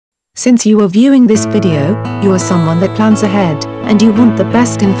Since you are viewing this video, you are someone that plans ahead, and you want the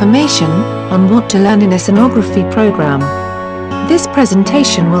best information on what to learn in a sonography program. This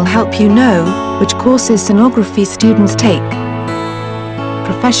presentation will help you know which courses sonography students take.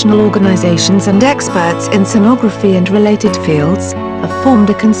 Professional organizations and experts in sonography and related fields have formed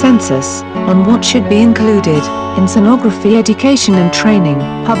a consensus on what should be included in sonography education and training.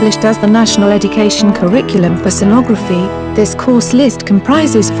 Published as the National Education Curriculum for Sonography, this course list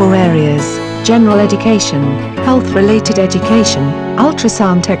comprises 4 areas: general education, health-related education,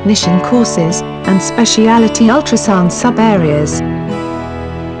 ultrasound technician courses, and specialty ultrasound sub-areas.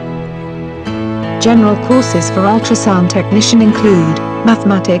 General courses for ultrasound technician include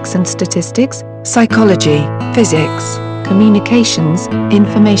mathematics and statistics, psychology, physics, communications,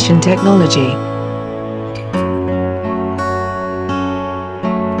 information technology.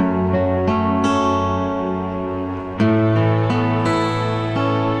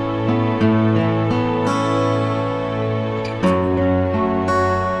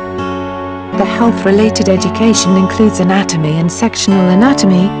 The health-related education includes anatomy and sectional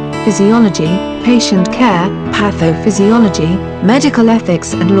anatomy, physiology, patient care, pathophysiology, medical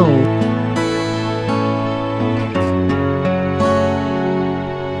ethics and law.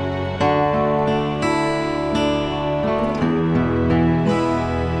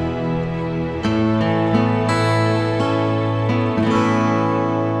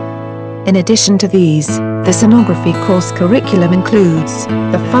 In addition to these, the sonography course curriculum includes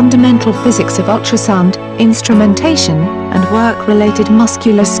the fundamental physics of ultrasound, instrumentation, and work-related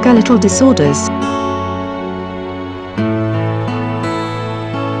musculoskeletal disorders.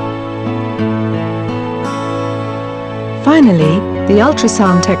 Finally, the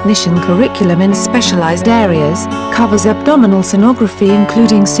ultrasound technician curriculum in specialized areas covers abdominal sonography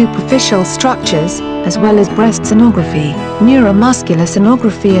including superficial structures, as well as breast sonography, neuromuscular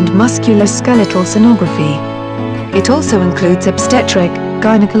sonography and musculoskeletal sonography. It also includes obstetric,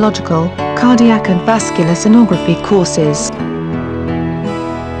 gynecological, cardiac and vascular sonography courses.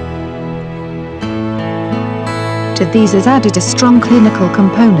 To these is added a strong clinical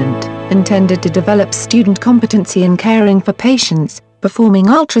component, intended to develop student competency in caring for patients, performing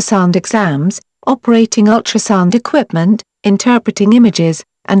ultrasound exams, operating ultrasound equipment, interpreting images,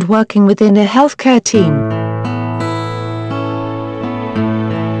 and working within a healthcare team.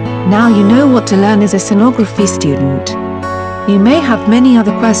 Now you know what to learn as a sonography student. You may have many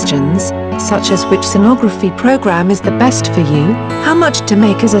other questions, such as which sonography program is the best for you, how much to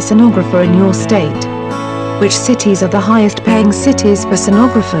make as a sonographer in your state, which cities are the highest paying cities for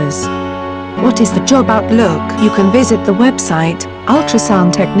sonographers, what is the job outlook. You can visit the website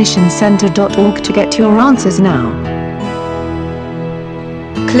ultrasoundtechniciancenter.org to get your answers now.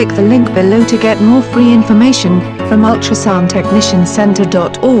 Click the link below to get more free information from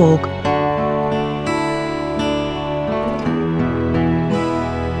ultrasoundtechniciancenter.org.